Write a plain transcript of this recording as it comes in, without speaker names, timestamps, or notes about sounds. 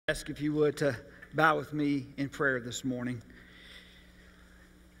Ask if you would to bow with me in prayer this morning.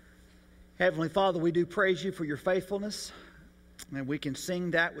 Heavenly Father, we do praise you for your faithfulness, and we can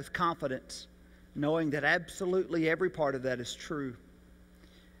sing that with confidence, knowing that absolutely every part of that is true.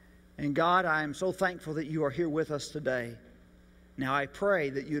 And God, I am so thankful that you are here with us today. Now I pray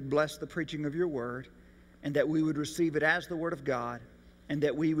that you would bless the preaching of your word, and that we would receive it as the word of God, and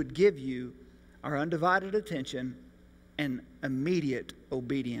that we would give you our undivided attention and immediate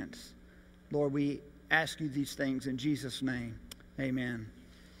obedience. Lord, we ask you these things in Jesus' name. Amen.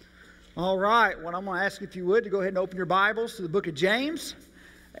 All right, well, I'm going to ask if you would to go ahead and open your Bibles to the book of James.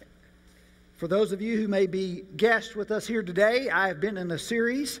 For those of you who may be guests with us here today, I have been in a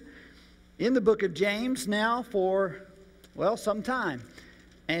series in the book of James now for, well, some time.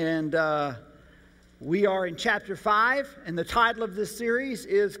 And we are in chapter 5, and the title of this series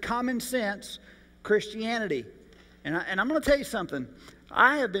is Common Sense Christianity. And I'm going to tell you something.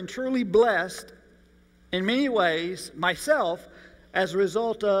 I have been truly blessed in many ways myself as a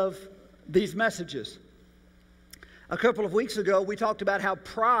result of these messages. A couple of weeks ago, we talked about how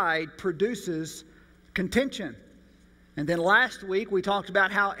pride produces contention. And then last week, we talked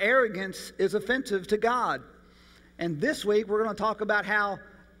about how arrogance is offensive to God. And this week, we're going to talk about how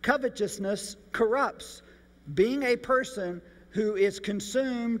covetousness corrupts. Being a person who is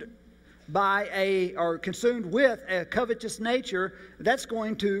consumed with a covetous nature, that's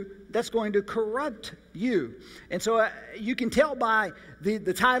going to corrupt you. And so you can tell by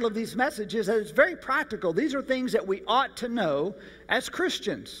the title of these messages that it's very practical. These are things that we ought to know as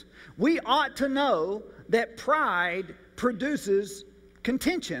Christians. We ought to know that pride produces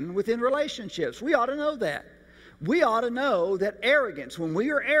contention within relationships. We ought to know that. We ought to know that arrogance, when we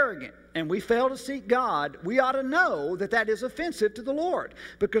are arrogant and we fail to seek God, we ought to know that that is offensive to the Lord,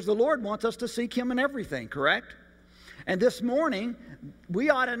 because the Lord wants us to seek Him in everything, correct? And this morning, we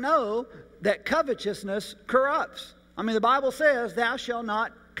ought to know that covetousness corrupts. I mean, the Bible says, thou shalt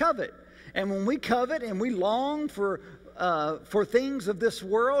not covet. And when we covet and we long for things of this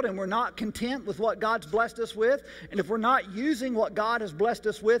world, and we're not content with what God's blessed us with, and if we're not using what God has blessed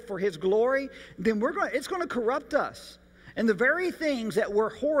us with for His glory, then it's going to corrupt us. And the very things that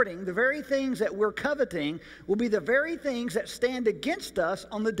we're hoarding, the very things that we're coveting, will be the very things that stand against us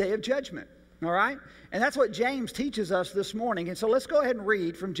on the day of judgment. All right? And that's what James teaches us this morning. And so let's go ahead and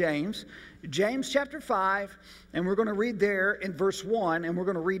read from James chapter 5, and we're going to read there in verse 1, and we're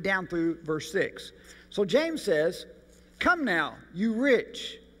going to read down through verse 6. So James says, Come now, you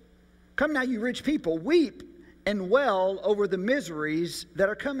rich people, weep and wail over the miseries that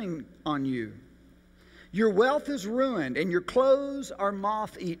are coming on you. Your wealth is ruined, and your clothes are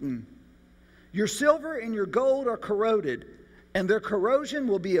moth-eaten. Your silver and your gold are corroded, and their corrosion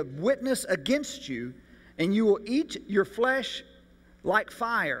will be a witness against you, and you will eat your flesh like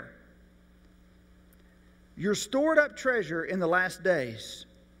fire. Your stored up treasure in the last days.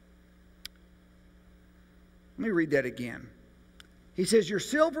 Let me read that again. He says, your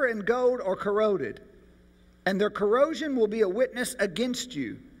silver and gold are corroded, and their corrosion will be a witness against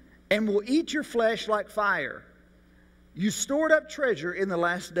you, and will eat your flesh like fire. You stored up treasure in the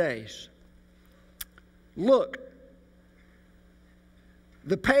last days. Look,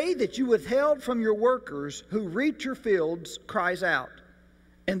 the pay that you withheld from your workers who reaped your fields cries out,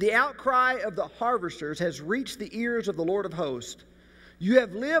 and the outcry of the harvesters has reached the ears of the Lord of hosts. You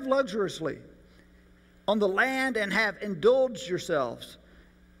have lived luxuriously on the land and have indulged yourselves.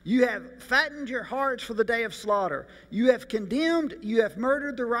 You have fattened your hearts for the day of slaughter. You have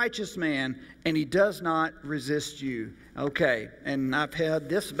murdered the righteous man, and he does not resist you. Okay, and I've had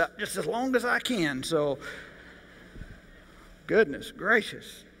this about just as long as I can, so goodness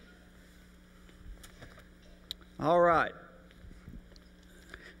gracious. All right.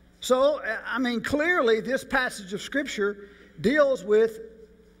 So, I mean, clearly this passage of Scripture deals with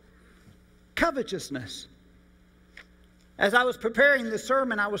covetousness. As I was preparing this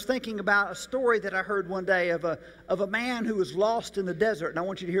sermon, I was thinking about a story that I heard one day of a man who was lost in the desert. And I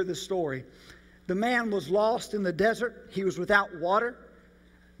want you to hear this story. The man was lost in the desert. He was without water,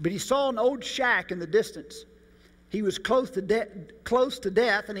 but he saw an old shack in the distance. He was close to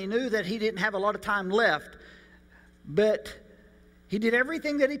death, and he knew that he didn't have a lot of time left. But he did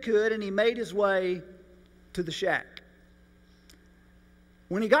everything that he could, and he made his way to the shack.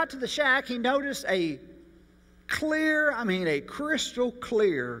 When he got to the shack, he noticed a crystal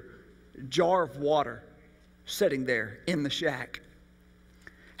clear jar of water sitting there in the shack.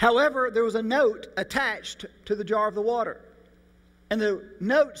 However, there was a note attached to the jar of the water. And the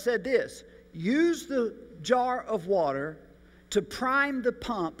note said this: use the jar of water to prime the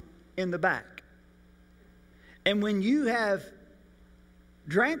pump in the back. And when you have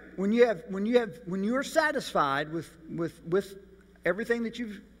when you are satisfied with everything that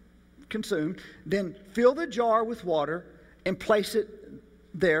you've consumed, then fill the jar with water and place it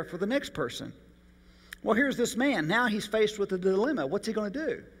there for the next person. Well, here's this man. Now he's faced with a dilemma. What's he going to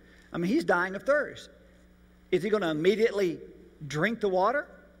do? I mean, he's dying of thirst. Is he going to immediately drink the water?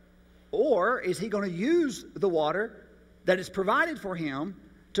 Or is he going to use the water that is provided for him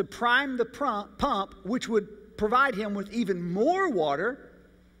to prime the pump, which would provide him with even more water?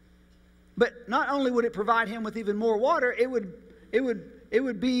 But not only would it provide him with even more water, it would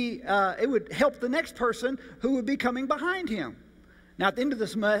help the next person who would be coming behind him. Now, at the end of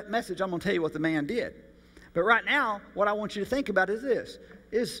this message, I'm going to tell you what the man did. But right now, what I want you to think about is this: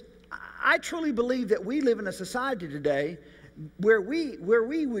 I truly believe that we live in a society today where we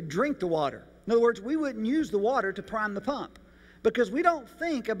would drink the water. In other words, we wouldn't use the water to prime the pump because we don't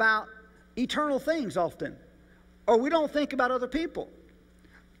think about eternal things often, or we don't think about other people.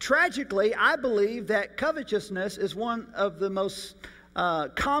 Tragically, I believe that covetousness is one of the most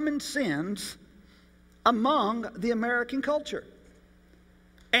common sins among the American culture.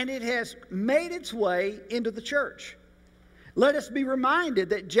 And it has made its way into the church. Let us be reminded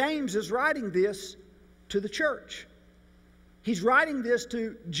that James is writing this to the church. He's writing this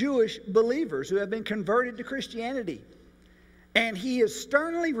to Jewish believers who have been converted to Christianity. And he is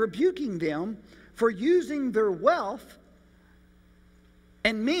sternly rebuking them for using their wealth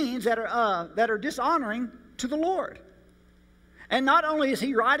and means that are dishonoring to the Lord. And not only is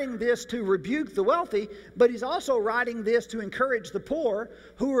he writing this to rebuke the wealthy, but he's also writing this to encourage the poor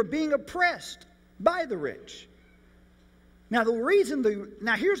who are being oppressed by the rich. Now,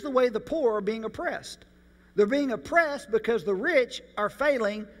 here's the way the poor are being oppressed. They're being oppressed because the rich are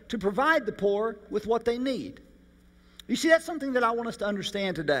failing to provide the poor with what they need. You see, that's something that I want us to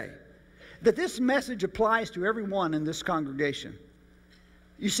understand today. That this message applies to everyone in this congregation.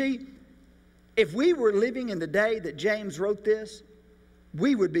 You see, if we were living in the day that James wrote this,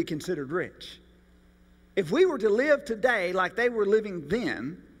 we would be considered rich. If we were to live today like they were living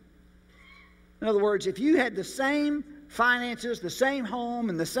then, in other words, if you had the same finances, the same home,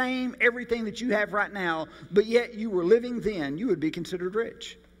 and the same everything that you have right now, but yet you were living then, you would be considered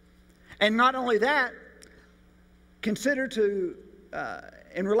rich. And not only that, consider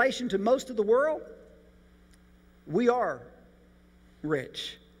in relation to most of the world, we are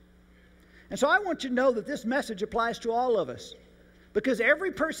rich. And so I want you to know that this message applies to all of us. Because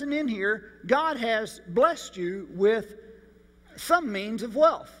every person in here, God has blessed you with some means of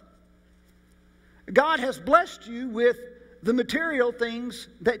wealth. God has blessed you with the material things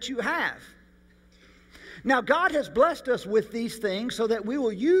that you have. Now, God has blessed us with these things so that we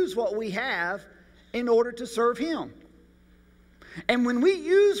will use what we have in order to serve Him. And when we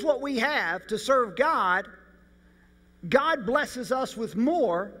use what we have to serve God, God blesses us with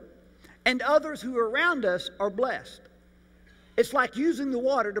more, and others who are around us are blessed. It's like using the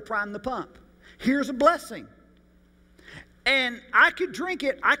water to prime the pump. Here's a blessing. And I could drink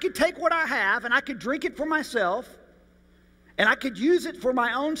it. I could take what I have and I could drink it for myself. And I could use it for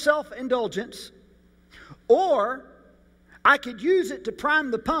my own self-indulgence. Or I could use it to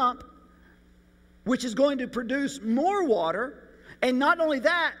prime the pump, which is going to produce more water. And not only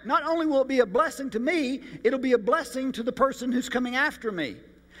that, not only will it be a blessing to me, it'll be a blessing to the person who's coming after me.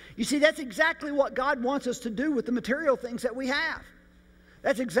 You see, that's exactly what God wants us to do with the material things that we have.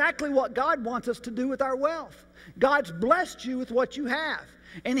 That's exactly what God wants us to do with our wealth. God's blessed you with what you have.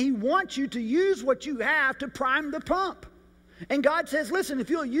 And He wants you to use what you have to prime the pump. And God says, listen, if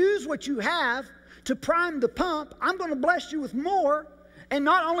you'll use what you have to prime the pump, I'm going to bless you with more. And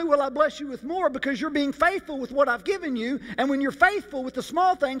not only will I bless you with more because you're being faithful with what I've given you, and when you're faithful with the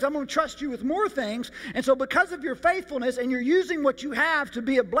small things, I'm going to trust you with more things. And so because of your faithfulness and you're using what you have to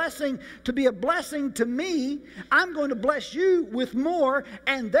be a blessing to me, I'm going to bless you with more,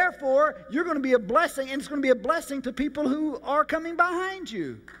 and therefore you're going to be a blessing, and it's going to be a blessing to people who are coming behind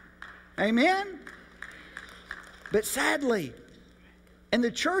you. Amen? But sadly, and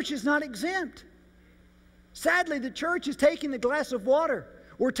the church is not exempt. Sadly, the church is taking the glass of water.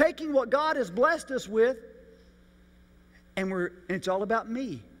 We're taking what God has blessed us with, and it's all about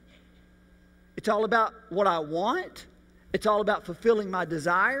me. It's all about what I want. It's all about fulfilling my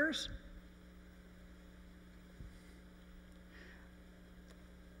desires.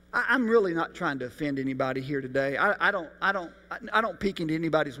 I'm really not trying to offend anybody here today. I don't peek into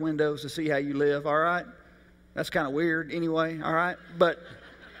anybody's windows to see how you live, all right? That's kind of weird anyway, all right?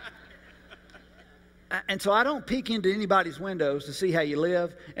 And so I don't peek into anybody's windows to see how you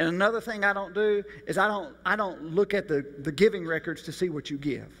live. And another thing I don't do is I don't look at the giving records to see what you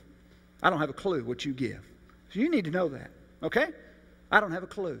give. I don't have a clue what you give. So you need to know that, okay? I don't have a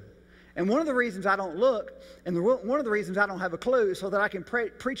clue. And one of the reasons I don't look, and one of the reasons I don't have a clue is so that I can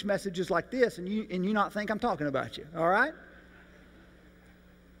preach messages like this and you not think I'm talking about you, all right?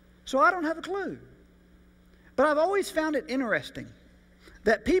 So I don't have a clue. But I've always found it interesting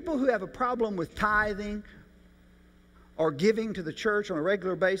that people who have a problem with tithing or giving to the church on a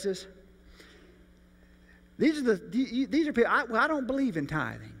regular basis, these are people, I don't believe in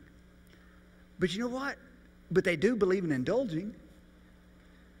tithing. But you know what? But they do believe in indulging.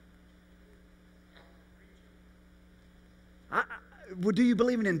 Well, do you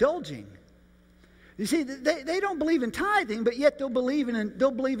believe in indulging? You see, they don't believe in tithing, but yet they'll believe in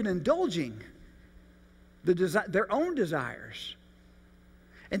indulging their own desires.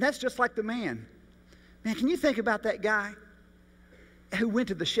 And that's just like the man. Man, can you think about that guy who went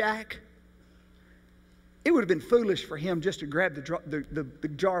to the shack? It would have been foolish for him just to grab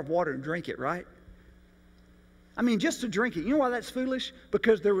the jar of water and drink it, right? I mean, just to drink it. You know why that's foolish?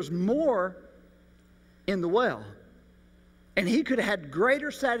 Because there was more in the well. And he could have had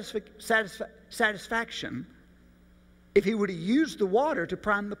greater satisfaction if he would have used the water to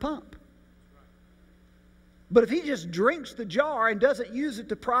prime the pump. But if he just drinks the jar and doesn't use it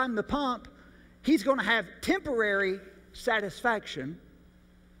to prime the pump, he's going to have temporary satisfaction,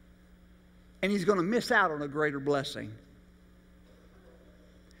 and he's going to miss out on a greater blessing.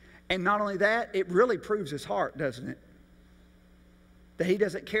 And not only that, it really proves his heart, doesn't it? That he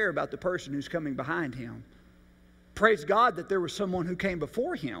doesn't care about the person who's coming behind him. Praise God that there was someone who came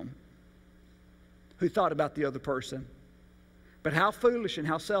before him who thought about the other person. But how foolish and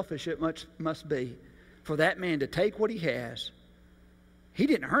how selfish it must be for that man to take what he has. He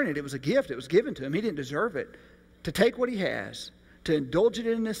didn't earn it. It was a gift. It was given to him. He didn't deserve it. To take what he has, to indulge it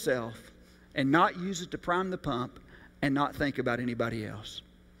in himself, and not use it to prime the pump, and not think about anybody else.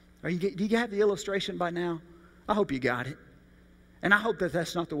 Do you have the illustration by now? I hope you got it. And I hope that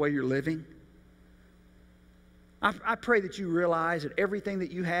that's not the way you're living. I pray that you realize that everything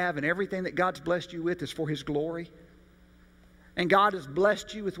that you have and everything that God's blessed you with is for His glory. And God has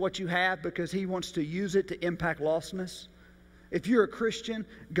blessed you with what you have because He wants to use it to impact lostness. If you're a Christian,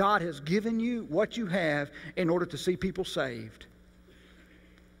 God has given you what you have in order to see people saved.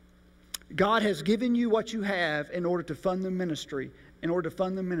 God has given you what you have in order to fund the ministry,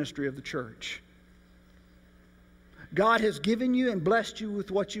 of the church. God has given you and blessed you with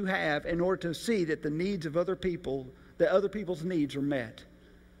what you have in order to see that the needs of other people, that other people's needs are met.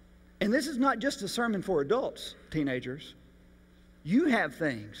 And this is not just a sermon for adults, teenagers. You have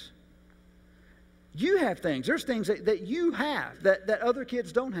things. You have things. There's things that you have that other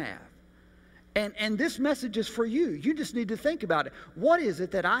kids don't have. And this message is for you. You just need to think about it. What is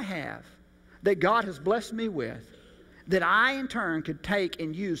it that I have that God has blessed me with that I in turn could take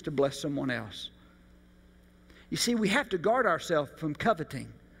and use to bless someone else? You see, we have to guard ourselves from coveting,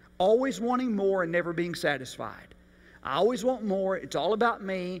 always wanting more and never being satisfied. I always want more. It's all about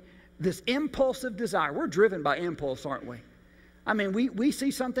me. This impulsive desire. We're driven by impulse, aren't we? I mean, we see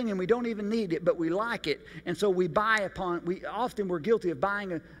something and we don't even need it, but we like it. And so we buy upon, we're guilty of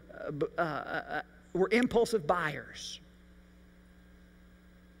buying, we're impulsive buyers.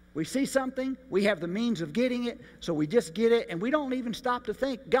 We see something, we have the means of getting it, so we just get it, and we don't even stop to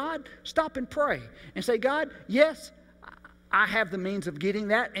think. God, stop and pray and say, God, yes, I have the means of getting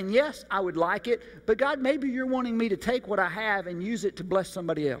that, and yes, I would like it, but God, maybe you're wanting me to take what I have and use it to bless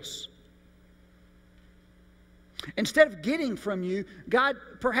somebody else. Instead of getting from you, God,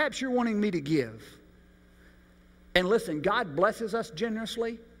 perhaps you're wanting me to give. And listen, God blesses us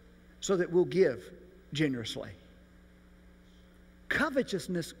generously so that we'll give generously.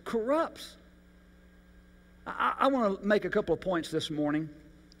 Covetousness corrupts. I want to make a couple of points this morning.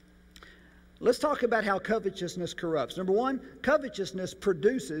 Let's talk about how covetousness corrupts. Number one, covetousness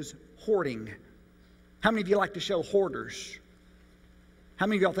produces hoarding. How many of you like to show hoarders? How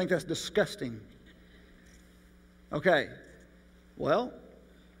many of y'all think that's disgusting? Okay. Well,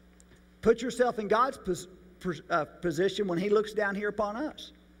 put yourself in God's position when He looks down here upon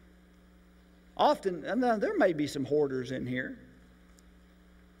us. Often, there may be some hoarders in here.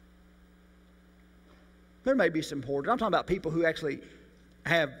 There may be some hoarders. I'm talking about people who actually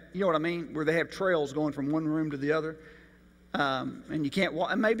have, you know what I mean, where they have trails going from one room to the other. And you can't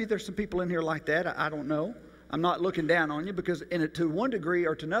walk. And maybe there's some people in here like that. I don't know. I'm not looking down on you because to one degree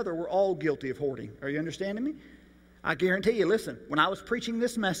or to another, we're all guilty of hoarding. Are you understanding me? I guarantee you, listen, when I was preaching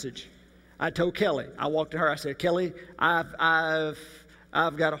this message, I told Kelly, I walked to her, I said, Kelly, I've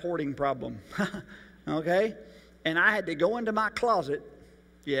got a hoarding problem. Okay? And I had to go into my closet,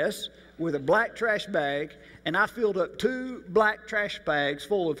 yes, with a black trash bag, and I filled up 2 black trash bags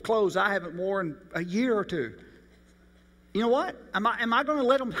full of clothes I haven't worn a year or two. You know what? Am I going to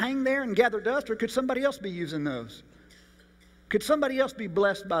let them hang there and gather dust, or could somebody else be using those? Could somebody else be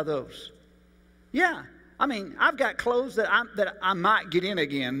blessed by those? Yeah. I mean, I've got clothes that I might get in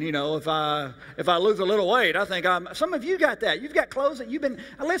again. You know, if I lose a little weight, I think some of you got that. You've got clothes that you've been.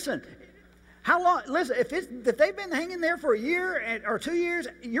 Listen, how long? Listen, if they've been hanging there for a year or 2 years,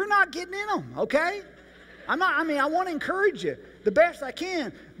 you're not getting in them. Okay? I want to encourage you the best I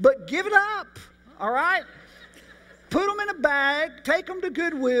can, but give it up. All right? Put them in a bag, take them to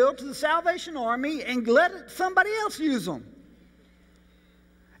Goodwill, to the Salvation Army, and let somebody else use them.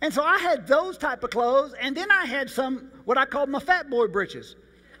 And so I had those type of clothes, and then I had some, what I called my fat boy britches.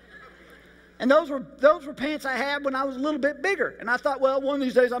 And those were pants I had when I was a little bit bigger. And I thought, well, one of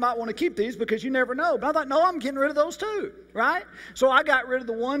these days I might want to keep these because you never know. But I thought, no, I'm getting rid of those too, right? So I got rid of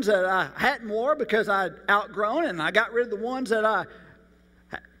the ones that I hadn't wore because I'd outgrown, and I got rid of the ones that I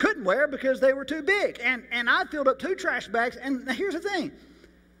couldn't wear because they were too big. And I filled up 2 trash bags. And here's the thing.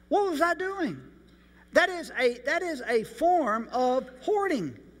 What was I doing? That is a form of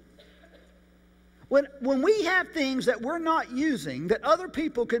hoarding. When we have things that we're not using, that other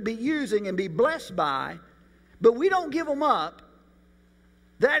people could be using and be blessed by, but we don't give them up,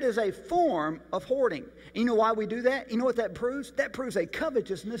 that is a form of hoarding. And you know why we do that? You know what that proves? That proves a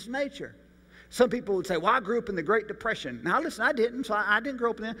covetousness nature. Some people would say, well, I grew up in the Great Depression. Now, listen, I didn't, so I didn't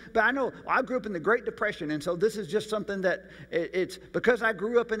grow up in that. But I know I grew up in the Great Depression, and so this is just something that it's because I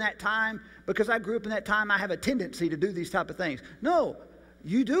grew up in that time, I have a tendency to do these type of things. No.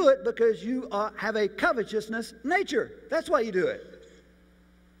 You do it because you have a covetousness nature. That's why you do it.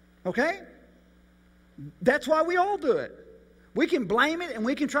 Okay? That's why we all do it. We can blame it and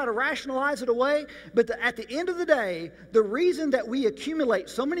we can try to rationalize it away, but at the end of the day, the reason that we accumulate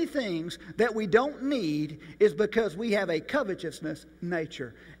so many things that we don't need is because we have a covetousness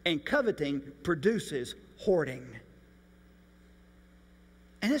nature. And coveting produces hoarding.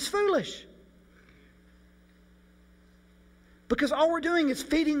 And it's foolish. Because all we're doing is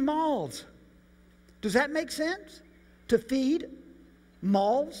feeding moths. Does that make sense? To feed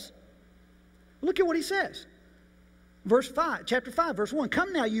moths? Look at what he says. Chapter 5, verse 1.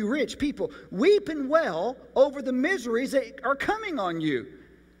 Come now, you rich people, weep and wail over the miseries that are coming on you.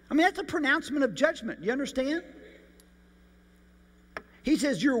 I mean, that's a pronouncement of judgment. You understand? He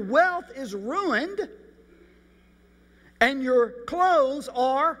says, your wealth is ruined and your clothes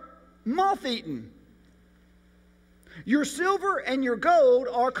are moth-eaten. Your silver and your gold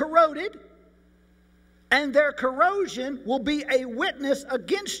are corroded, and their corrosion will be a witness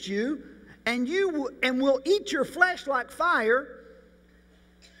against you, and will eat your flesh like fire.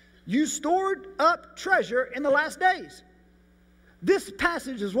 You stored up treasure in the last days. This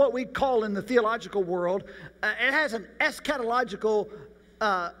passage is what we call in the theological world, it has an eschatological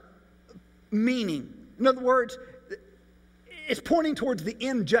meaning. In other words, it's pointing towards the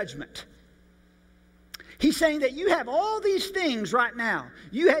end judgment. He's saying that you have all these things right now.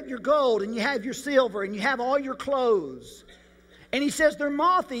 You have your gold and you have your silver and you have all your clothes. And he says they're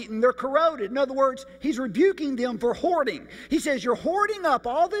moth-eaten, they're corroded. In other words, he's rebuking them for hoarding. He says you're hoarding up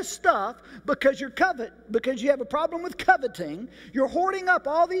all this stuff because you have a problem with coveting. You're hoarding up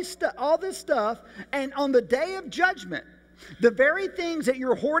all this stuff, and on the day of judgment, the very things that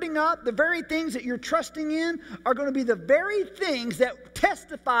you're hoarding up, the very things that you're trusting in, are going to be the very things that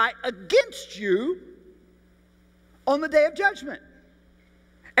testify against you on the day of judgment.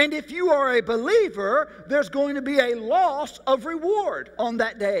 And if you are a believer, there's going to be a loss of reward on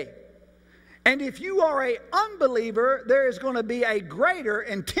that day. And if you are an unbeliever, there is going to be a greater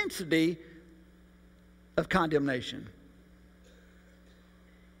intensity of condemnation.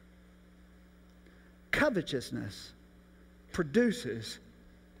 Covetousness produces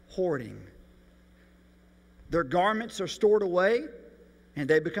hoarding. Their garments are stored away, and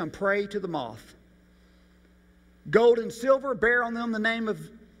they become prey to the moth. Gold and silver bear on them the name of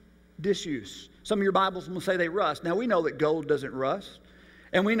disuse. Some of your Bibles will say they rust. Now we know that gold doesn't rust,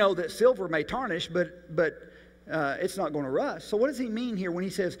 and we know that silver may tarnish, but it's not going to rust. So what does he mean here when he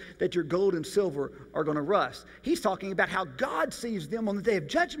says that your gold and silver are going to rust? He's talking about how God sees them on the day of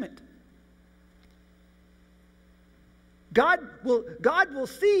judgment. God will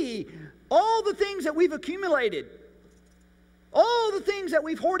see all the things that we've accumulated, all the things that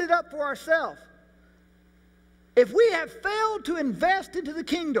we've hoarded up for ourselves. If we have failed to invest into the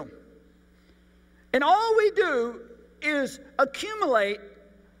kingdom, and all we do is accumulate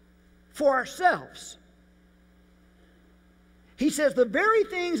for ourselves, he says the very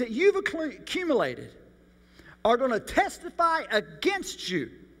things that you've accumulated are going to testify against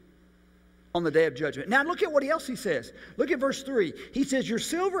you on the day of judgment. Now look at what else he says. Look at verse 3. He says, your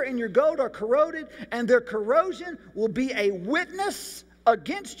silver and your gold are corroded, and their corrosion will be a witness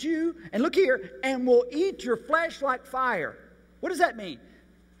against you. And look here, and will eat your flesh like fire. What does that mean?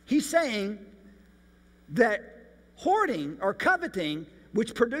 He's saying that hoarding or coveting,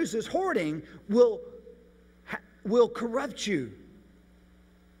 which produces hoarding, will corrupt you.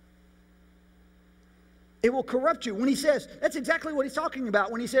 It will corrupt you. When he says, that's exactly what he's talking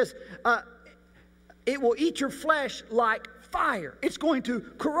about. When he says, it will eat your flesh like fire. It's going to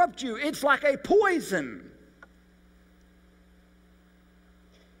corrupt you. It's like a poison.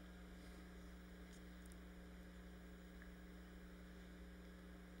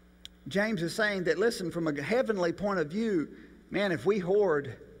 James is saying that, listen, from a heavenly point of view, man, if we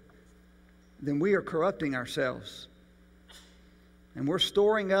hoard, then we are corrupting ourselves. And we're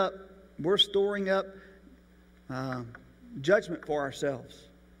storing up judgment for ourselves.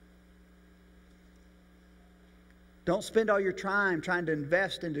 Don't spend all your time trying to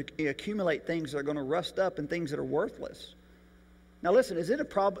invest and to accumulate things that are going to rust up and things that are worthless. Now listen, is it a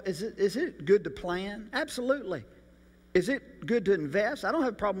problem? Is it good to plan? Absolutely. Is it good to invest? I don't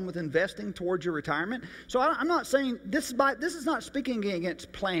have a problem with investing towards your retirement. So I'm not saying this is not speaking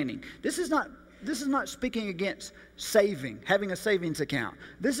against planning. This is not speaking against saving, having a savings account.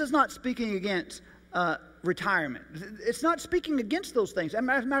 This is not speaking against retirement. It's not speaking against those things. As a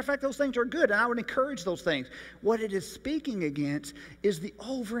matter of fact, those things are good, and I would encourage those things. What it is speaking against is the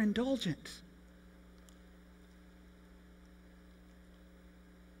overindulgence.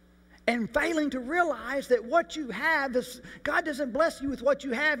 And failing to realize that what you have is, God doesn't bless you with what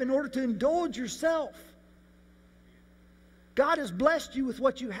you have in order to indulge yourself. God has blessed you with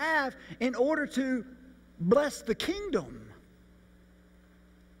what you have in order to bless the kingdom.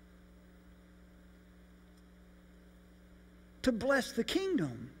 To bless the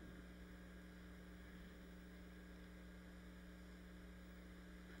kingdom.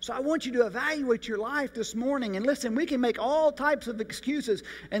 So I want you to evaluate your life this morning. And listen, we can make all types of excuses.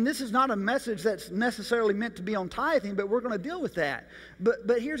 And this is not a message that's necessarily meant to be on tithing, but we're going to deal with that.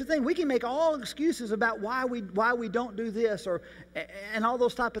 But here's the thing. We can make all excuses about why we don't do this and all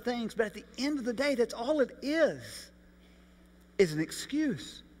those type of things. But at the end of the day, that's all it is an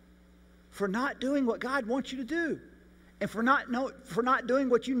excuse for not doing what God wants you to do. And for not doing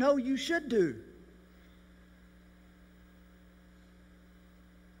what you know you should do.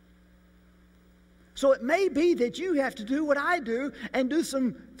 So it may be that you have to do what I do and do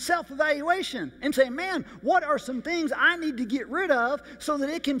some self-evaluation and say, man, what are some things I need to get rid of so that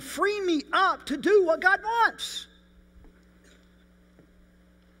it can free me up to do what God wants?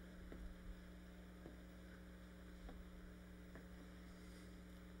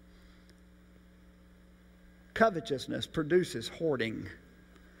 Covetousness produces hoarding.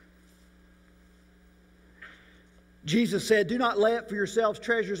 Jesus said, do not lay up for yourselves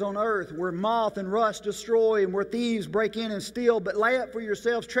treasures on earth where moth and rust destroy and where thieves break in and steal, but lay up for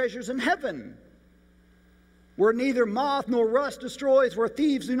yourselves treasures in heaven where neither moth nor rust destroys, where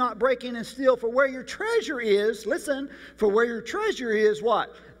thieves do not break in and steal. For where your treasure is, listen, for where your treasure is,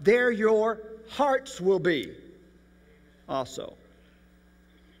 what? There your hearts will be also.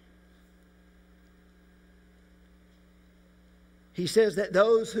 He says that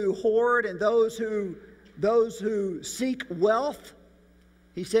those who hoard and those who seek wealth,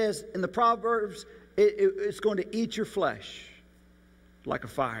 he says in the Proverbs, it's going to eat your flesh like a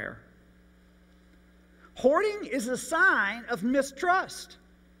fire. Hoarding is a sign of mistrust.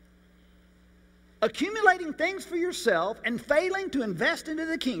 Accumulating things for yourself and failing to invest into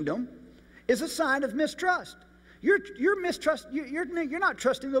the kingdom is a sign of mistrust. You're not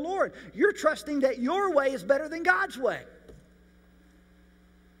trusting the Lord. You're trusting that your way is better than God's way.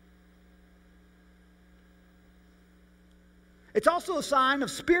 It's also a sign of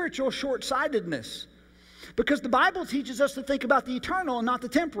spiritual short-sightedness, because the Bible teaches us to think about the eternal and not the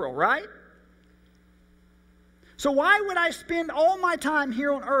temporal, right? So why would I spend all my time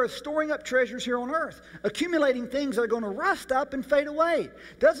here on earth storing up treasures here on earth, accumulating things that are going to rust up and fade away?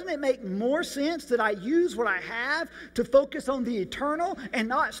 Doesn't it make more sense that I use what I have to focus on the eternal and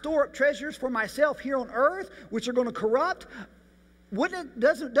not store up treasures for myself here on earth, which are going to corrupt?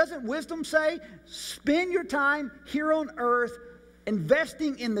 Doesn't wisdom say, spend your time here on earth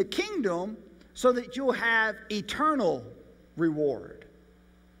investing in the kingdom so that you'll have eternal reward?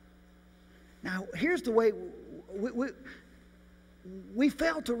 Now, here's the way we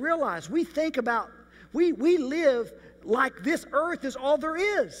fail to realize. We think about, we live like this earth is all there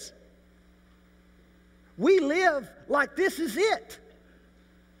is. We live like this is it.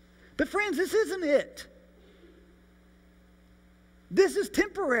 But friends, this isn't it. This is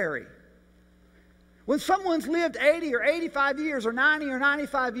temporary. When someone's lived 80 or 85 years or 90 or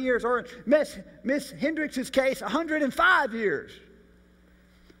 95 years, or in Miss Hendricks' case, 105 years,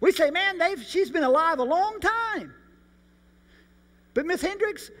 we say, man, she's been alive a long time. But Miss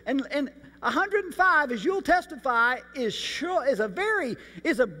Hendricks and 105, as you'll testify, is a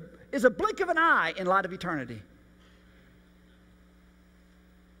blink of an eye in light of eternity.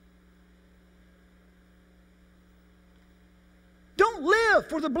 Don't live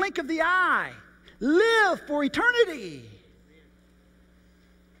for the blink of the eye. Live for eternity.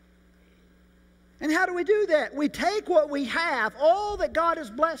 And how do we do that? We take what we have, all that God has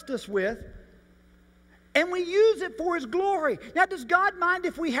blessed us with, and we use it for His glory. Now, does God mind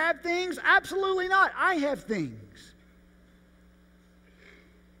if we have things? Absolutely not. I have things.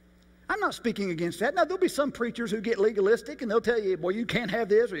 I'm not speaking against that. Now, there'll be some preachers who get legalistic and they'll tell you, well, you can't have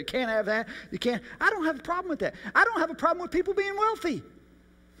this or you can't have that. You can't. I don't have a problem with that. I don't have a problem with people being wealthy.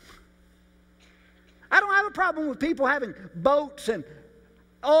 I don't have a problem with people having boats and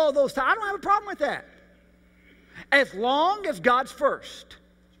all those things. I don't have a problem with that. As long as God's first.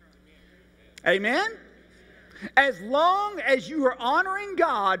 Amen? As long as you are honoring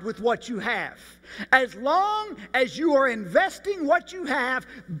God with what you have. As long as you are investing what you have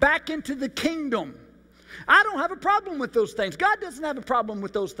back into the kingdom. I don't have a problem with those things. God doesn't have a problem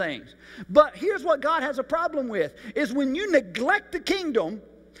with those things. But here's what God has a problem with, is when you neglect the kingdom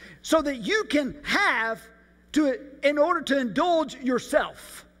so that you can have in order to indulge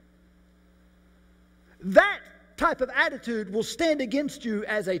yourself. That type of attitude will stand against you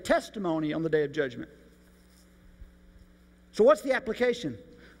as a testimony on the day of judgment. So what's the application?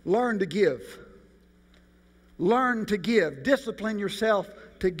 Learn to give. Learn to give. Discipline yourself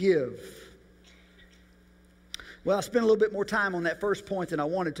to give. Well, I spent a little bit more time on that first point than I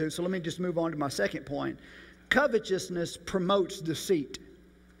wanted to, so let me just move on to my second point. Covetousness promotes deceit.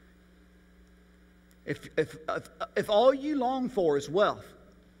 If all you long for is wealth,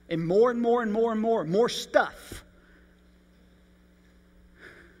 and more and more and more and more stuff,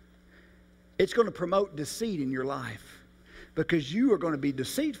 it's going to promote deceit in your life. Because you are going to be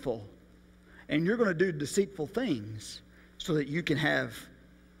deceitful, and you're going to do deceitful things so that you can have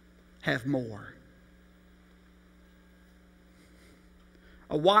more.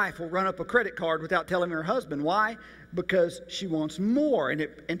 A wife will run up a credit card without telling her husband. Why? Because she wants more,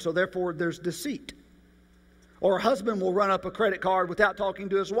 and so therefore there's deceit. Or a husband will run up a credit card without talking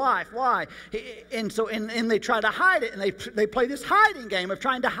to his wife. Why? And they try to hide it, and they play this hiding game of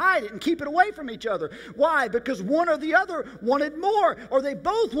trying to hide it and keep it away from each other. Why? Because one or the other wanted more, or they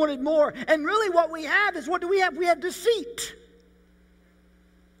both wanted more. And really what we have is, what do we have? We have deceit.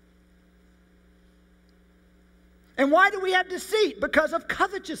 And why do we have deceit? Because of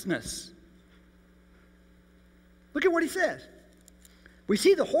covetousness. Look at what he says. We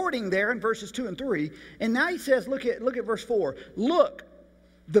see the hoarding there in verses 2 and 3. And now he says, look at verse 4. Look,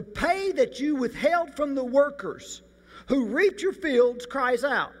 the pay that you withheld from the workers who reaped your fields cries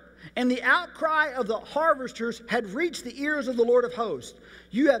out. And the outcry of the harvesters had reached the ears of the Lord of hosts.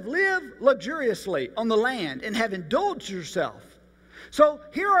 You have lived luxuriously on the land and have indulged yourself. So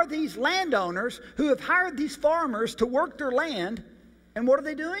here are these landowners who have hired these farmers to work their land. And what are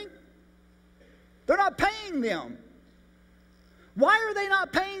they doing? They're not paying them. Why are they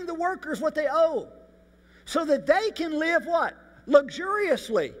not paying the workers what they owe? So that they can live what?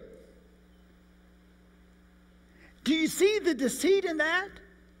 Luxuriously. Do you see the deceit in that?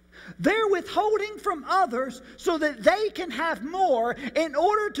 They're withholding from others so that they can have more in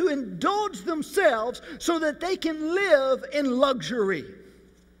order to indulge themselves so that they can live in luxury.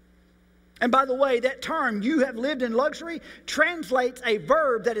 And by the way, that term, you have lived in luxury, translates a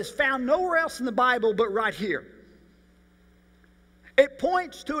verb that is found nowhere else in the Bible but right here. It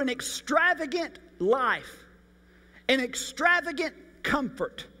points to an extravagant life, an extravagant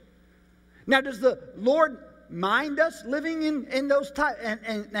comfort. Now, does the Lord mind us living in those type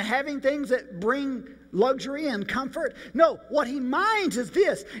and having things that bring luxury and comfort? No, what He minds is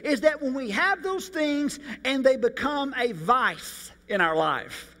this, is that when we have those things and they become a vice in our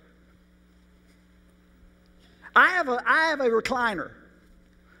life. I have a recliner.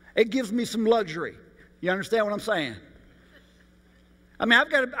 It gives me some luxury. You understand what I'm saying? I mean,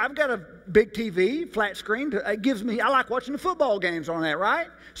 I've got a big TV, flat screen. It gives me, I like watching the football games on that, right?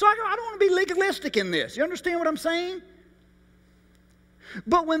 So I don't want to be legalistic in this. You understand what I'm saying?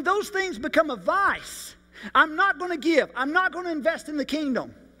 But when those things become a vice, I'm not going to give. I'm not going to invest in the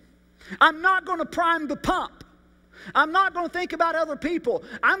kingdom. I'm not going to prime the pump. I'm not going to think about other people.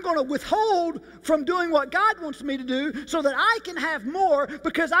 I'm going to withhold from doing what God wants me to do so that I can have more,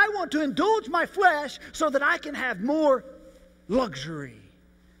 because I want to indulge my flesh so that I can have more luxury.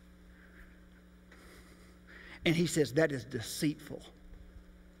 And he says that is deceitful.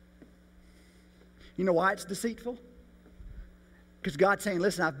 You know why it's deceitful? Because God's saying,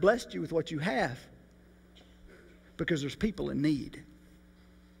 listen, I've blessed you with what you have because there's people in need.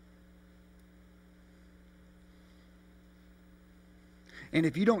 And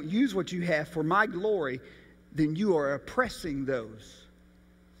if you don't use what you have for my glory, then you are oppressing those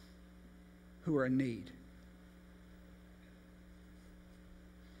who are in need.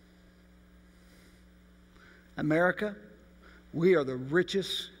 America, we are the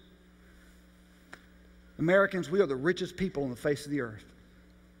richest. Americans, we are the richest people on the face of the earth.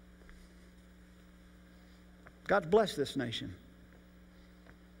 God's blessed this nation.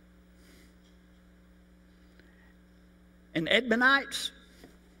 And Edmonites,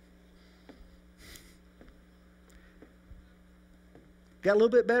 got a little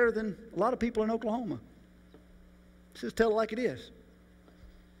bit better than a lot of people in Oklahoma. Just tell it like it is.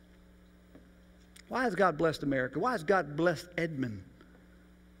 Why has God blessed America? Why has God blessed Edmond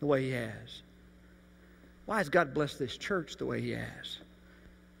the way He has? Why has God blessed this church the way He has?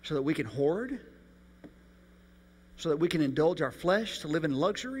 So that we can hoard? So that we can indulge our flesh to live in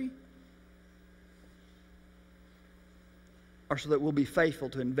luxury? Or so that we'll be faithful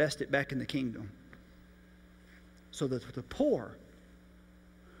to invest it back in the kingdom? So that the poor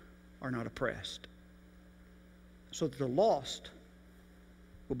are not oppressed. So that the lost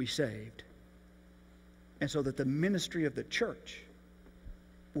will be saved. And so that the ministry of the church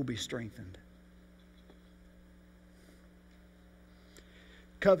will be strengthened.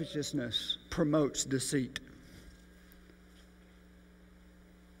 Covetousness promotes deceit.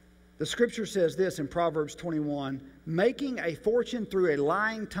 The scripture says this in Proverbs 21, making a fortune through a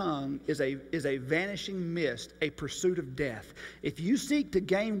lying tongue is a vanishing mist, a pursuit of death. If you seek to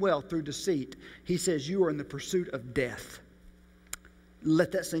gain wealth through deceit, he says you are in the pursuit of death.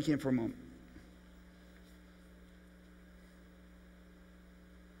 Let that sink in for a moment.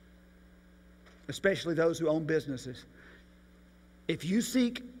 Especially those who own businesses. If you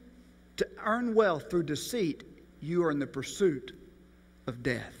seek to earn wealth through deceit, you are in the pursuit of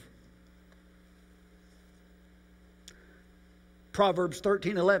death. Proverbs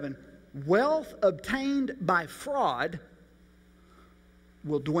 13:11, wealth obtained by fraud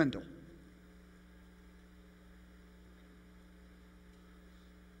will dwindle.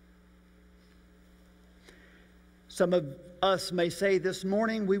 Some of us may say this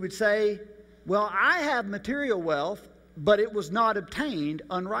morning, we would say, well, I have material wealth, but it was not obtained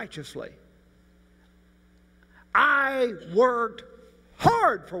unrighteously. I worked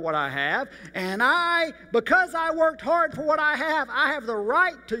hard for what I have, and because I worked hard for what I have the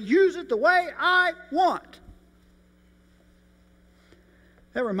right to use it the way I want.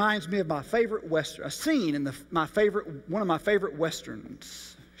 That reminds me of my favorite Western, a scene in one of my favorite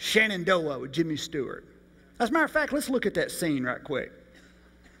Westerns, Shenandoah with Jimmy Stewart. As a matter of fact, let's look at that scene right quick.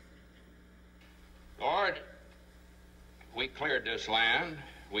 Lord, we cleared this land,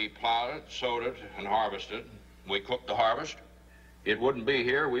 we plowed it, sowed it, and harvested. We cooked the harvest. It wouldn't be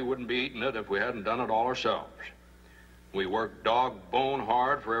here, we wouldn't be eating it if we hadn't done it all ourselves. We worked dog bone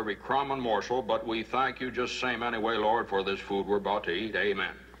hard for every crumb and morsel, but we thank you just same anyway, Lord, for this food we're about to eat.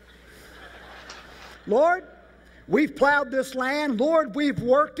 Amen. Lord, we've plowed this land. Lord, we've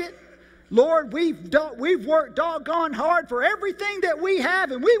worked it. Lord, we've worked doggone hard for everything that we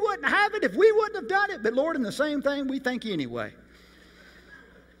have, and we wouldn't have it if we wouldn't have done it. But Lord, in the same thing, we thank you anyway.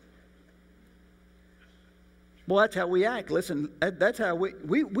 Well, that's how we act. Listen, that's how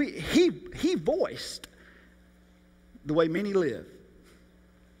he voiced the way many live.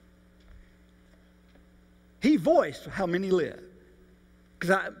 He voiced how many live.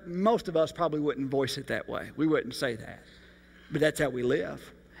 Because most of us probably wouldn't voice it that way. We wouldn't say that. But that's how we live.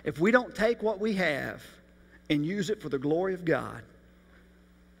 If we don't take what we have and use it for the glory of God,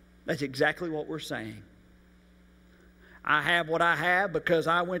 that's exactly what we're saying. I have what I have because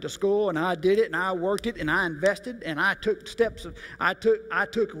I went to school and I did it and I worked it and I invested and I took I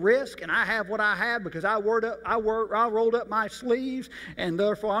took risk, and I have what I have because I rolled up my sleeves, and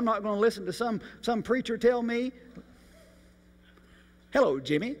therefore I'm not going to listen to some preacher tell me, hello,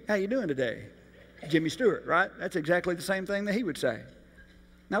 Jimmy, how you doing today? Jimmy Stewart, right? That's exactly the same thing that he would say.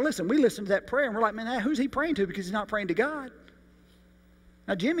 Now listen, we listen to that prayer and we're like, man, who's he praying to? Because he's not praying to God.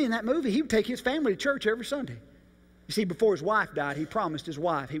 Now Jimmy, in that movie, he would take his family to church every Sunday. You see, before his wife died, he promised his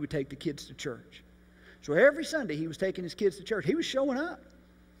wife he would take the kids to church. So every Sunday he was taking his kids to church. He was showing up.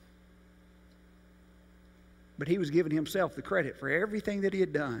 But he was giving himself the credit for everything that he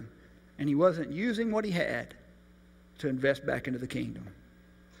had done. And he wasn't using what he had to invest back into the kingdom.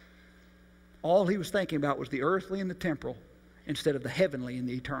 All he was thinking about was the earthly and the temporal instead of the heavenly and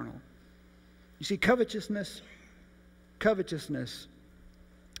the eternal. You see, covetousness Covetousness,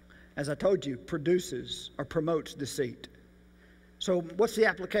 as I told you, produces or promotes deceit. So what's the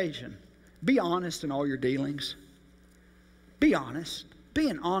application? Be honest in all your dealings. Be honest. Be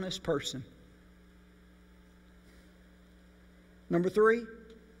an honest person. Number 3,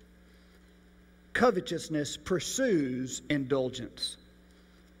 covetousness pursues indulgence.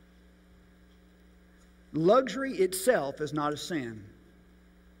 Luxury itself is not a sin.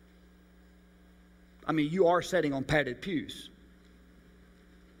 I mean, you are sitting on padded pews.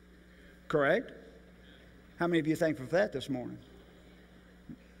 Correct? How many of you are thankful for that this morning?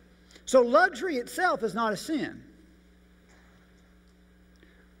 So luxury itself is not a sin.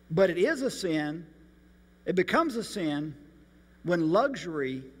 But it is a sin. It becomes a sin when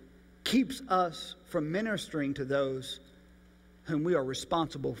luxury keeps us from ministering to those whom we are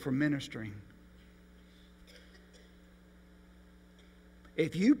responsible for ministering.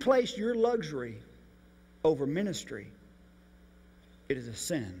 If you place your luxury over ministry, it is a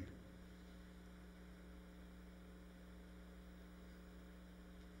sin.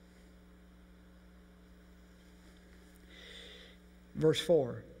 Verse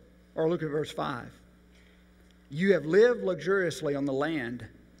 4, or look at verse 5. You have lived luxuriously on the land,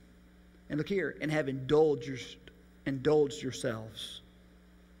 and look here, and have indulged yourselves.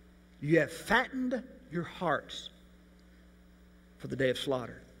 You have fattened your hearts for the day of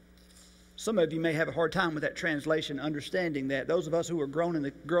slaughter. Some of you may have a hard time with that translation, understanding that. Those of us who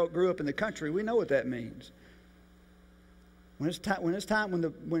grew up in the country, we know what that means. When it's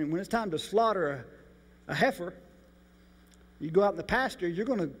time to slaughter a heifer, you go out in the pasture, you're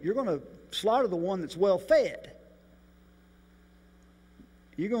going to slaughter the one that's well fed.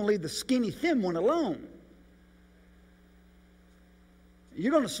 You're going to leave the skinny, thin one alone.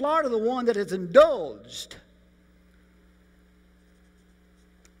 You're going to slaughter the one that is indulged.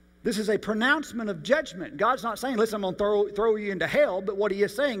 This is a pronouncement of judgment. God's not saying, listen, I'm going to throw you into hell, but what he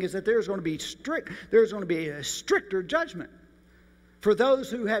is saying is that there's going to be a stricter judgment for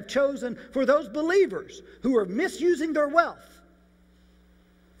those who have chosen, for those believers who are misusing their wealth.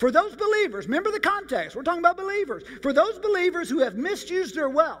 For those believers, remember the context, we're talking about believers. For those believers who have misused their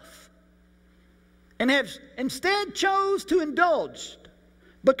wealth and have instead chose to indulge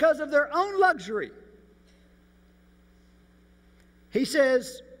because of their own luxury, he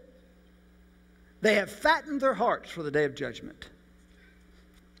says, they have fattened their hearts for the day of judgment.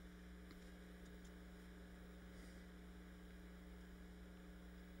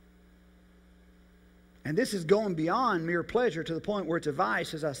 And this is going beyond mere pleasure to the point where it's a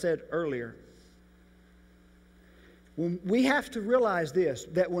vice, as I said earlier. We have to realize this,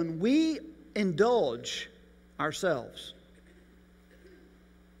 that when we indulge ourselves,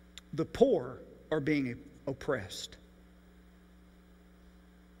 the poor are being oppressed.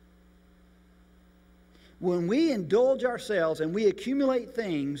 When we indulge ourselves and we accumulate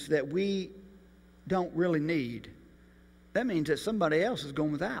things that we don't really need, that means that somebody else is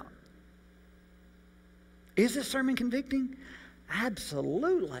going without. Is this sermon convicting?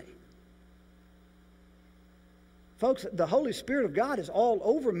 Absolutely. Folks, the Holy Spirit of God is all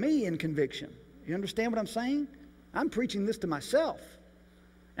over me in conviction. You understand what I'm saying? I'm preaching this to myself.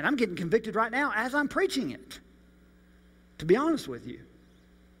 And I'm getting convicted right now as I'm preaching it. To be honest with you.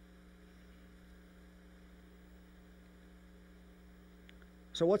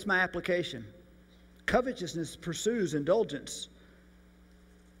 So what's my application? Covetousness pursues indulgence.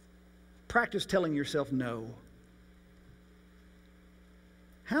 Practice telling yourself no.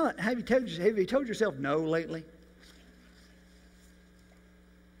 Have you told yourself no lately?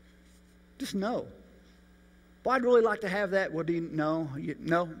 Just no. Well, I'd really like to have that. Well, no.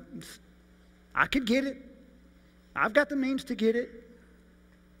 I could get it. I've got the means to get it.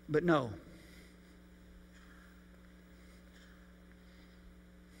 But no.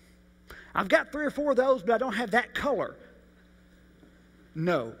 I've got 3 or 4 of those, but I don't have that color.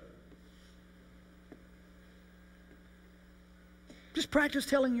 No. Just practice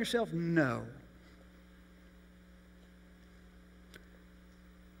telling yourself no.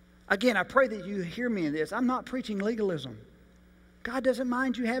 Again, I pray that you hear me in this. I'm not preaching legalism. God doesn't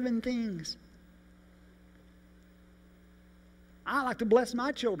mind you having things. I like to bless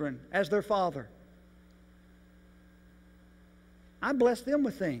my children as their father. I bless them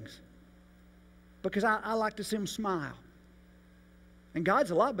with things because I like to see them smile. And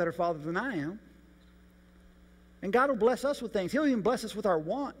God's a lot better father than I am. And God will bless us with things. He'll even bless us with our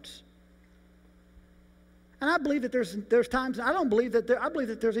wants. And I believe that there's times, I believe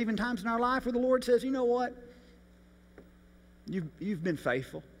that there's even times in our life where the Lord says, you know what? You've been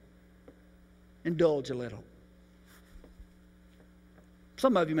faithful. Indulge a little.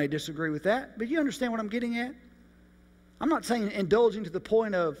 Some of you may disagree with that, but you understand what I'm getting at? I'm not saying indulging to the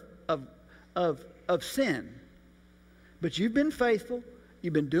point of sin. But you've been faithful.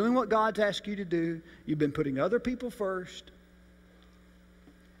 You've been doing what God's asked you to do. You've been putting other people first.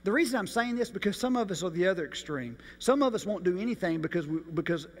 The reason I'm saying this, because some of us are the other extreme. Some of us won't do anything because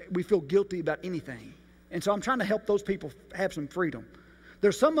we feel guilty about anything. And so I'm trying to help those people have some freedom.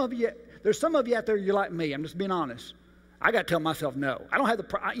 There's some of you out there, you're like me. I'm just being honest. I got to tell myself no. I don't have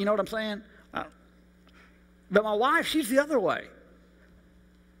you know what I'm saying? But my wife, she's the other way.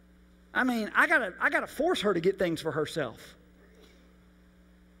 I mean, I gotta force her to get things for herself.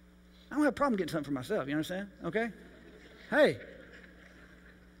 I don't have a problem getting something for myself. You understand? Okay? Hey.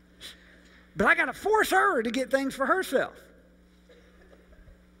 But I gotta force her to get things for herself.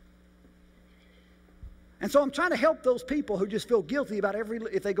 And so I'm trying to help those people who just feel guilty about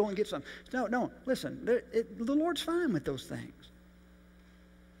if they go and get something. No, listen. The Lord's fine with those things.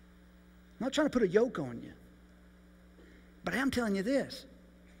 I'm not trying to put a yoke on you. But I am telling you this.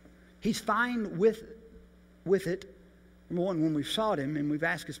 He's fine with it. Number one, when we've sought Him and we've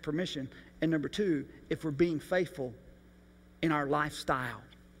asked His permission. And number two, if we're being faithful in our lifestyle.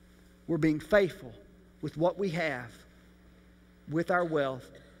 We're being faithful with what we have, with our wealth,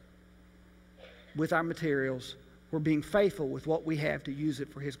 with our materials. We're being faithful with what we have to use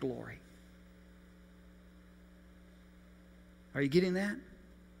it for His glory. Are you getting that?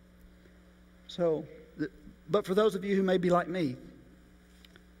 So, but for those of you who may be like me,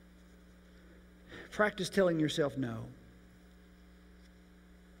 practice telling yourself no.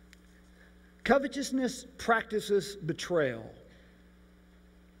 Covetousness practices betrayal.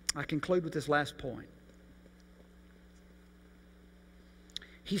 I conclude with this last point.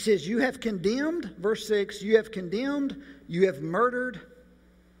 He says, you have condemned, verse 6, you have condemned, you have murdered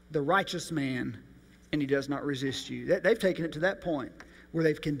the righteous man, and he does not resist you. They've taken it to that point where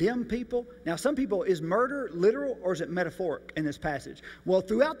they've condemned people. Now, some people, is murder literal or is it metaphoric in this passage? Well,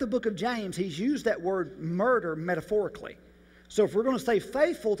 throughout the book of James, he's used that word murder metaphorically. So if we're going to stay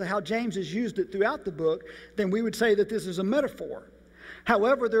faithful to how James has used it throughout the book, then we would say that this is a metaphor.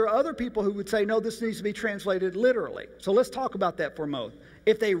 However, there are other people who would say, no, this needs to be translated literally. So let's talk about that for a moment.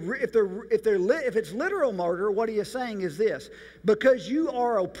 If it's literal murder, what he is saying is this: because you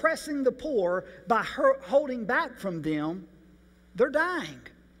are oppressing the poor by holding back from them, they're dying.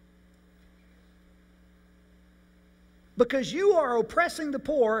 Because you are oppressing the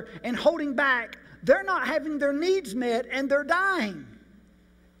poor and holding back, they're not having their needs met and they're dying.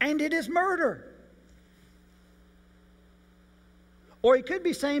 And it is murder. Or he could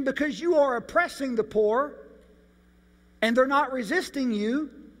be saying, because you are oppressing the poor and they're not resisting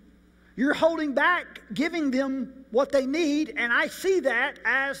you, you're holding back, giving them what they need, and I see that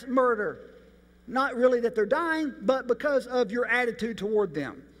as murder. Not really that they're dying, but because of your attitude toward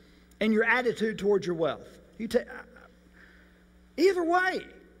them and your attitude towards your wealth. Either way,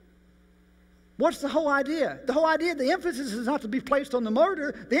 what's the whole idea? The whole idea, the emphasis is not to be placed on the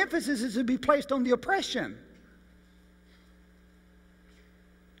murder. The emphasis is to be placed on the oppression.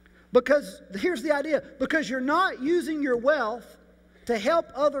 Because here's the idea. Because you're not using your wealth to help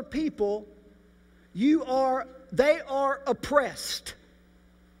other people, they are oppressed.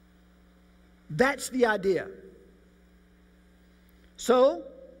 That's the idea. So,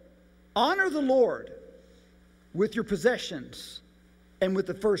 honor the Lord with your possessions and with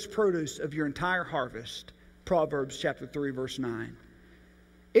the first produce of your entire harvest. Proverbs chapter 3, verse 9.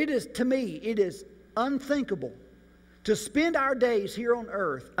 To me, it is unthinkable to spend our days here on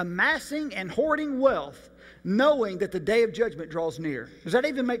earth amassing and hoarding wealth, knowing that the day of judgment draws near. Does that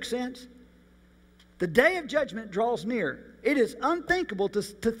even make sense? The day of judgment draws near. It is unthinkable to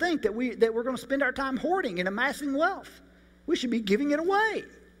think that we're going to spend our time hoarding and amassing wealth. We should be giving it away.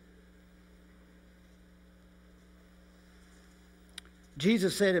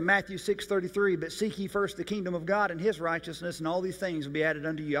 Jesus said in Matthew 6:33, but seek ye first the kingdom of God and His righteousness, and all these things will be added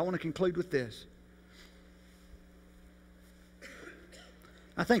unto you. I want to conclude with this.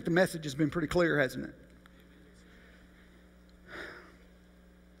 I think the message has been pretty clear, hasn't it?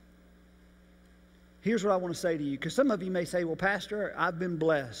 Here's what I want to say to you, because some of you may say, well, Pastor, I've been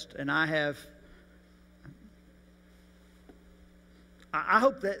blessed, and I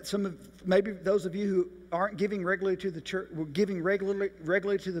hope that maybe those of you who aren't giving regularly to the church, were giving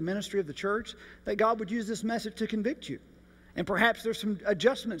regularly to the ministry of the church, that God would use this message to convict you. And perhaps there's some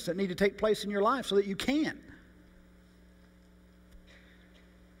adjustments that need to take place in your life so that you can.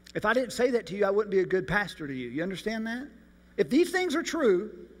 If I didn't say that to you, I wouldn't be a good pastor to you. You understand that? If these things are true,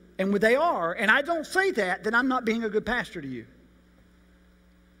 and they are, and I don't say that, then I'm not being a good pastor to you.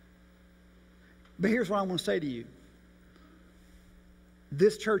 But here's what I want to say to you.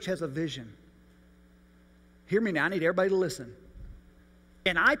 This church has a vision. hear me now, I need everybody to listen.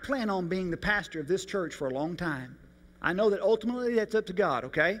 And I plan on being the pastor of this church for a long time. I know that ultimately that's up to God,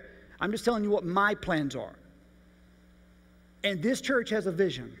 okay? I'm just telling you what my plans are. And this church has a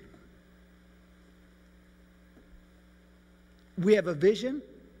vision. We have a vision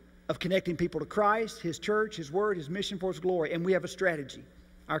of connecting people to Christ, His church, His word, His mission for His glory. And we have a strategy,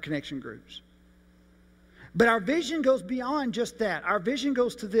 our connection groups. But our vision goes beyond just that. Our vision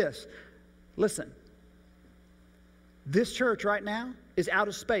goes to this. Listen, this church right now is out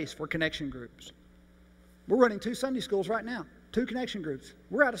of space for connection groups. We're running 2 Sunday schools right now, 2 connection groups.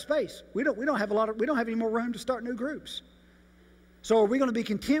 We're out of space. We don't have any more room to start new groups. So are we going to be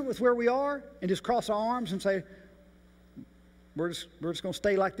content with where we are and just cross our arms and say, we're just going to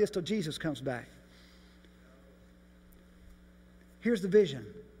stay like this till Jesus comes back? Here's the vision.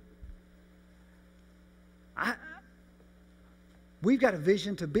 We've got a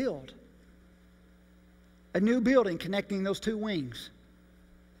vision to build a new building connecting those 2 wings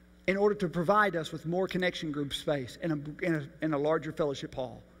in order to provide us with more connection group space in a larger fellowship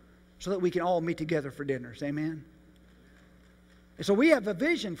hall so that we can all meet together for dinners. Amen? And so we have a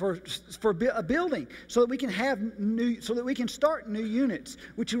vision for a building so that we can start new units,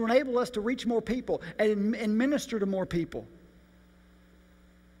 which will enable us to reach more people and minister to more people.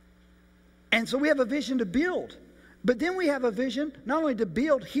 And so we have a vision to build. But then we have a vision not only to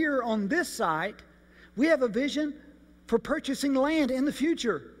build here on this site, we have a vision for purchasing land in the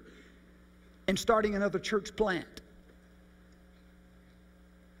future and starting another church plant.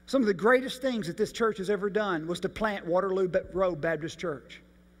 Some of the greatest things that this church has ever done was to plant Waterloo Road Baptist Church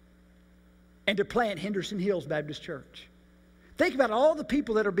and to plant Henderson Hills Baptist Church. Think about all the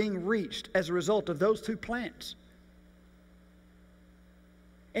people that are being reached as a result of those 2 plants.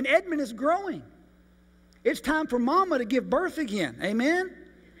 And Edmond is growing. It's time for mama to give birth again. Amen?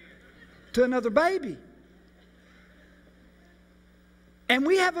 To another baby. And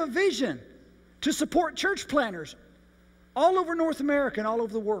we have a vision to support church planters all over North America and all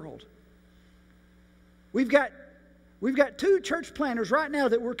over the world. We've got 2 church planters right now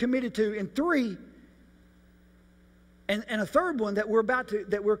that we're committed to, and 3, and a third one that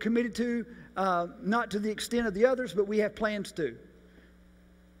we're committed to, not to the extent of the others, but we have plans to.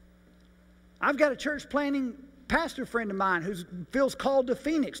 I've got a church planting pastor friend of mine who feels called to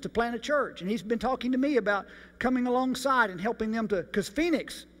Phoenix to plant a church, and he's been talking to me about coming alongside and helping them to, because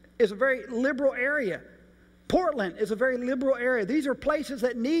Phoenix is a very liberal area. Portland is a very liberal area. These are places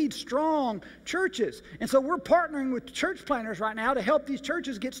that need strong churches. And so we're partnering with church planters right now to help these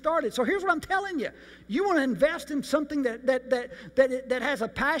churches get started. So here's what I'm telling you. You want to invest in something that has a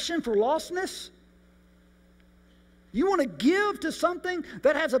passion for lostness? You want to give to something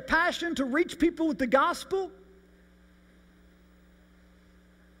that has a passion to reach people with the gospel?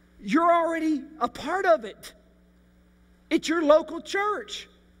 You're already a part of it. It's your local church.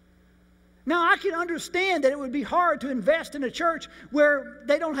 Now, I can understand that it would be hard to invest in a church where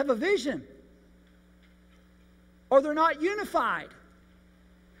they don't have a vision or they're not unified.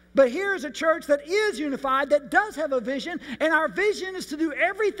 But here's a church that is unified, that does have a vision, and our vision is to do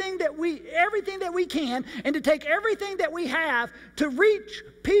everything that we can and to take everything that we have to reach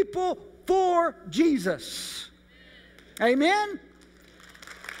people for Jesus. Amen?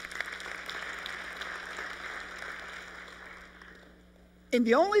 And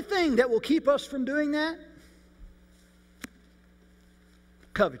the only thing that will keep us from doing that,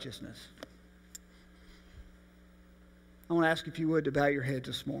 covetousness. I want to ask if you would to bow your heads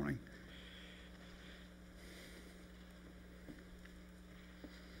this morning.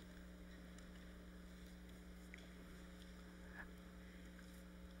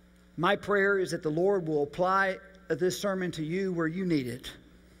 My prayer is that the Lord will apply this sermon to you where you need it.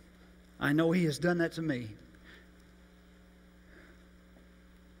 I know He has done that to me.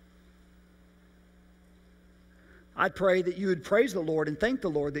 I pray that you would praise the Lord and thank the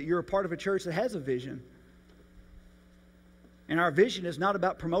Lord that you're a part of a church that has a vision. And our vision is not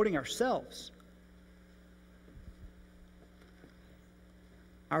about promoting ourselves.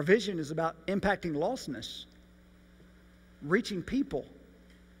 Our vision is about impacting lostness, reaching people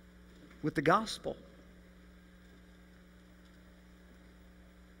with the gospel.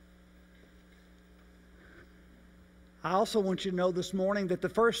 I also want you to know this morning that the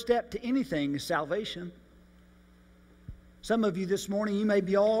first step to anything is salvation. Some of you this morning, you may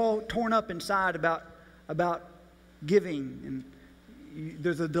be all torn up inside about giving, and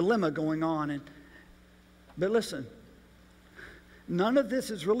there's a dilemma going on. But listen, none of this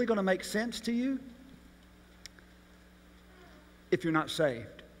is really going to make sense to you if you're not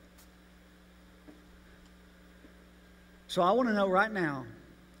saved. So I want to know right now,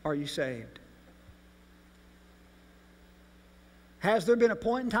 are you saved? Has there been a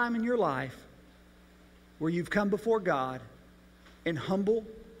point in time in your life where you've come before God in humble,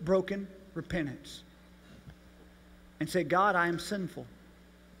 broken repentance and said, God, I am sinful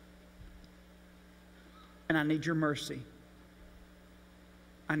and I need your mercy.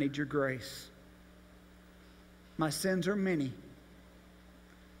 I need your grace. My sins are many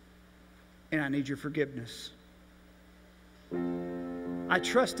and I need your forgiveness. I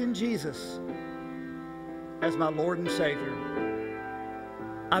trust in Jesus as my Lord and Savior.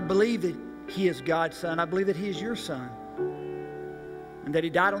 I believe that He is God's Son. I believe that He is your Son. And that He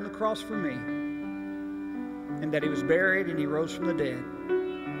died on the cross for me. And that He was buried and He rose from the dead.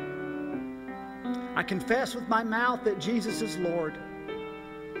 I confess with my mouth that Jesus is Lord.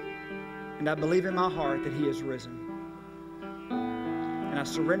 And I believe in my heart that He is risen. And I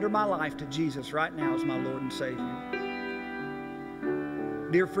surrender my life to Jesus right now as my Lord and Savior.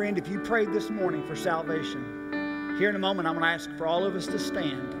 Dear friend, if you prayed this morning for salvation, here in a moment I'm going to ask for all of us to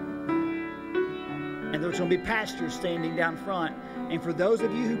stand. And there's going to be pastors standing down front. And for those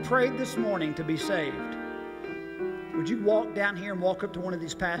of you who prayed this morning to be saved, would you walk down here and walk up to one of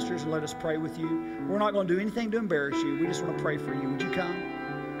these pastors and let us pray with you? We're not going to do anything to embarrass you. We just want to pray for you. Would you come?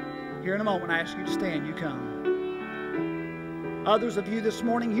 Here in a moment I ask you to stand. You come. Others of you this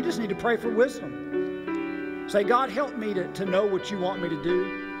morning, you just need to pray for wisdom. Say, God, help me to know what you want me to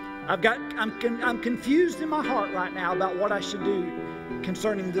do. I'm confused in my heart right now about what I should do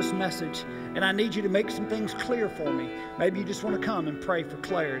concerning this message. And I need you to make some things clear for me. Maybe you just want to come and pray for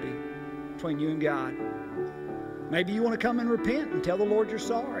clarity between you and God. Maybe you want to come and repent and tell the Lord you're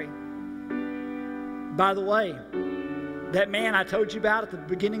sorry. By the way, that man I told you about at the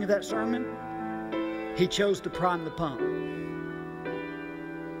beginning of that sermon, he chose to prime the pump.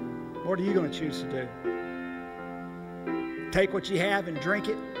 What are you going to choose to do? Take what you have and drink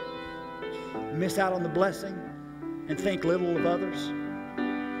it, miss out on the blessing, and think little of others?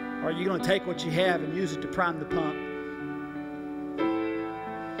 Or are you going to take what you have and use it to prime the pump?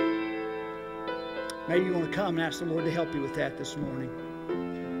 Maybe you want to come and ask the Lord to help you with that this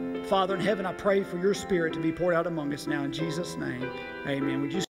morning. Father in heaven, I pray for your Spirit to be poured out among us now in Jesus' name. Amen.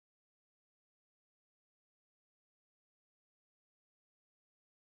 Would you